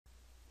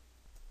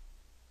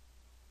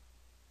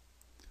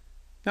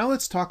Now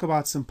let's talk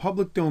about some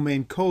public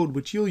domain code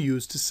which you'll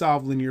use to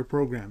solve linear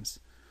programs.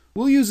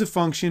 We'll use a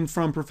function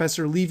from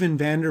Professor Lieven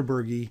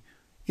Vanderburgi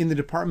in the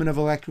Department of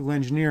Electrical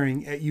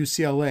Engineering at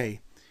UCLA.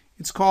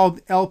 It's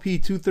called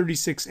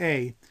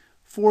LP236A.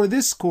 For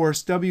this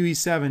course,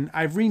 WE7,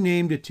 I've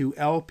renamed it to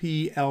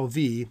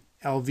LPLV,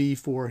 LV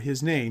for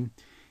his name,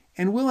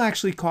 and we'll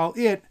actually call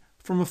it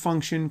from a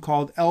function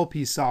called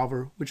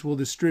LPsolver, which we'll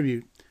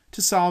distribute,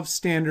 to solve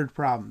standard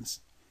problems.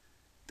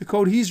 The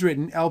code he's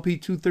written,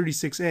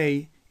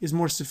 LP236A, is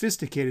more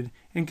sophisticated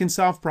and can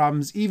solve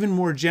problems even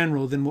more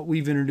general than what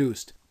we've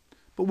introduced.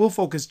 But we'll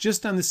focus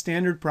just on the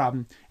standard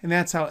problem, and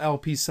that's how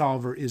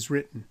LPsolver is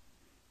written.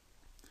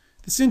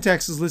 The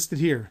syntax is listed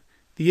here.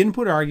 The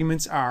input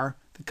arguments are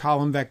the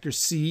column vector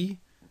C,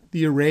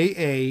 the array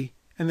A,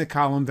 and the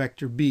column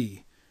vector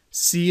B.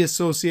 C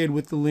associated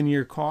with the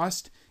linear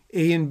cost,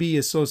 A and B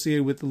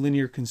associated with the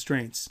linear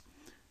constraints.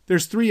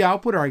 There's three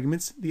output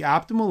arguments, the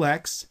optimal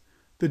x,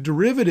 the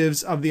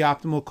derivatives of the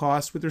optimal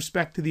cost with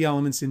respect to the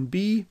elements in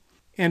B,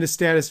 and a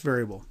status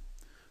variable.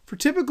 For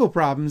typical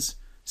problems,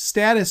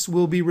 status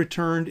will be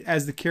returned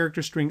as the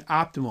character string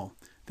optimal.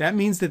 That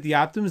means that the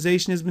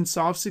optimization has been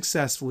solved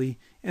successfully,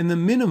 and the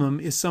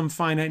minimum is some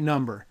finite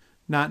number,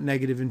 not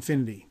negative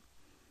infinity.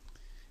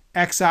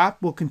 Xop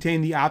will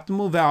contain the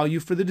optimal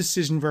value for the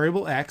decision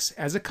variable x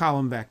as a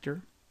column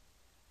vector.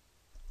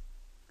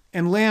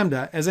 And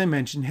lambda, as I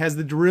mentioned, has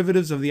the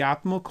derivatives of the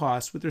optimal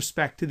cost with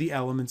respect to the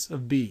elements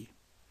of B.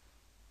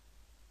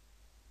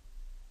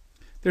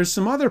 There's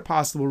some other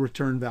possible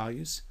return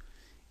values.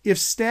 If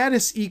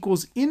status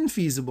equals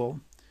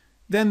infeasible,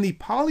 then the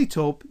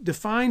polytope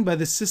defined by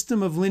the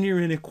system of linear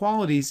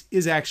inequalities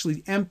is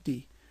actually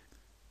empty.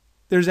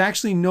 There's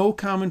actually no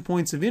common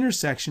points of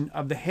intersection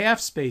of the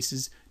half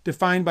spaces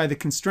defined by the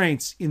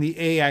constraints in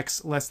the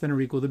ax less than or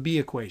equal to b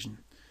equation.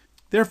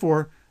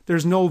 Therefore,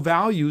 there's no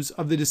values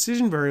of the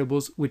decision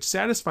variables which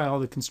satisfy all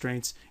the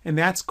constraints, and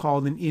that's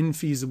called an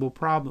infeasible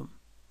problem.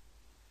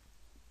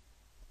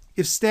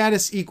 If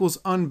status equals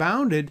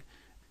unbounded,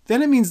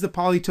 then it means the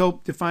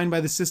polytope defined by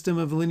the system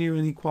of linear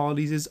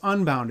inequalities is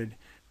unbounded.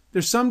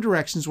 There's some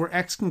directions where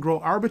x can grow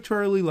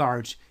arbitrarily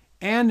large,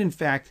 and in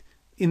fact,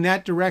 in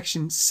that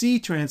direction, C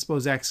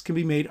transpose x can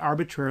be made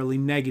arbitrarily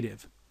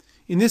negative.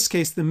 In this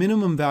case, the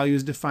minimum value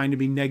is defined to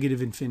be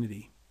negative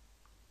infinity.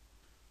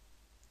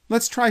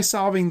 Let's try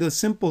solving the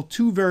simple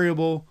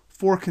two-variable,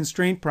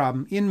 four-constraint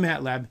problem in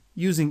MATLAB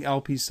using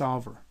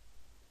LPsolver.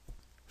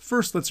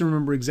 First, let's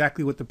remember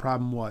exactly what the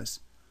problem was.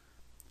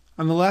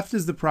 On the left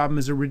is the problem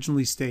as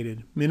originally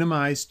stated.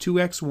 Minimize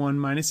 2x1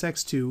 minus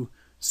x2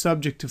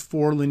 subject to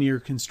four linear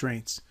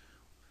constraints.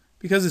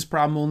 Because this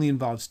problem only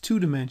involves two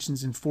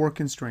dimensions and four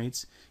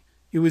constraints,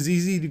 it was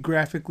easy to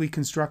graphically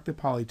construct the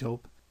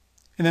polytope,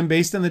 and then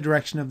based on the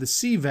direction of the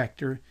C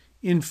vector,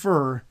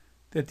 infer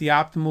that the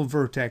optimal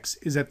vertex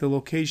is at the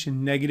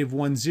location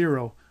 -1,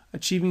 0,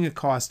 achieving a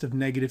cost of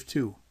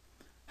 -2.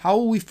 How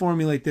will we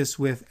formulate this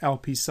with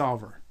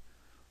LPsolver?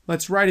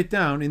 Let's write it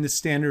down in the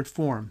standard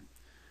form.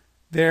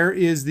 There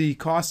is the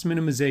cost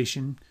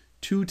minimization,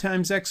 2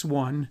 times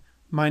x1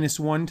 minus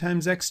 1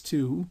 times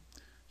x2,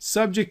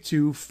 subject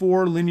to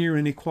four linear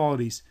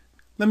inequalities.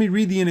 Let me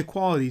read the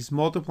inequalities,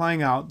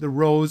 multiplying out the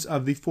rows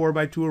of the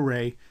 4x2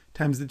 array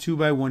times the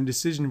 2x1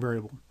 decision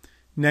variable.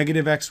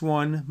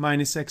 -x1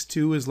 minus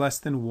x2 is less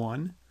than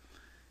 1.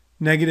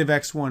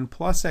 -x1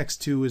 plus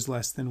x2 is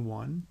less than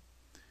 1.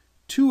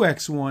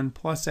 2x1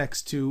 plus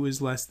x2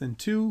 is less than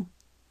 2.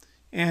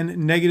 And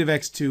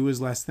 -x2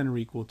 is less than or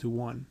equal to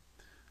 1.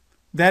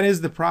 That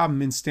is the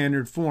problem in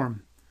standard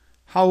form.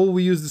 How will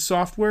we use the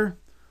software?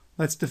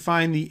 Let's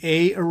define the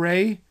A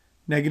array,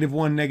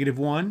 -1,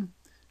 -1,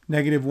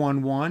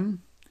 -1,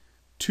 1,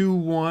 2,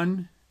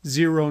 1,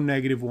 0,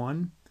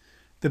 -1,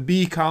 the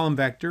B column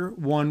vector,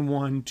 1,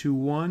 1, 2,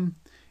 1,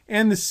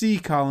 and the C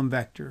column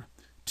vector,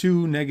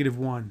 2,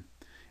 -1.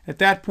 At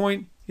that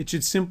point, it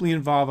should simply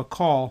involve a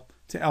call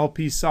to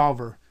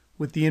LPsolver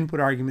with the input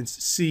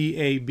arguments C,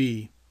 A,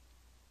 B.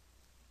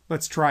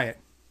 Let's try it.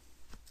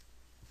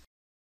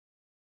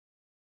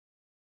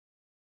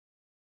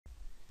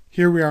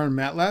 Here we are in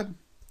MATLAB.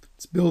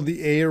 Let's build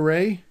the A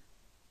array,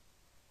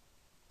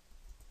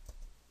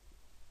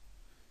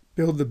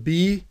 build the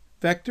B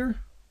vector,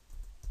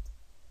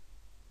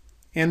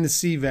 and the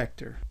C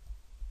vector.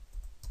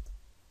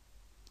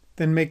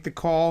 Then make the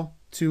call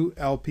to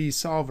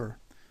LPsolver.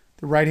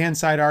 The right-hand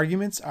side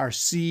arguments are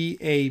C,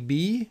 A,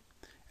 B,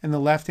 and the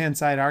left-hand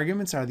side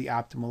arguments are the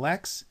optimal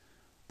x,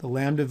 the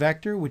lambda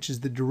vector, which is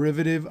the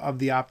derivative of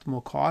the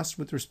optimal cost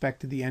with respect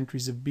to the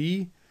entries of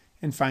B,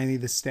 and finally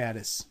the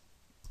status.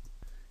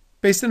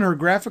 Based on our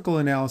graphical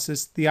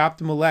analysis, the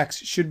optimal x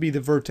should be the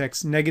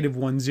vertex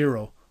 -1,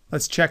 0.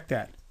 Let's check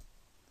that.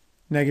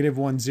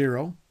 -1,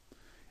 0.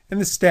 And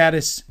the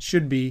status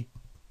should be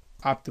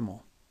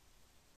optimal.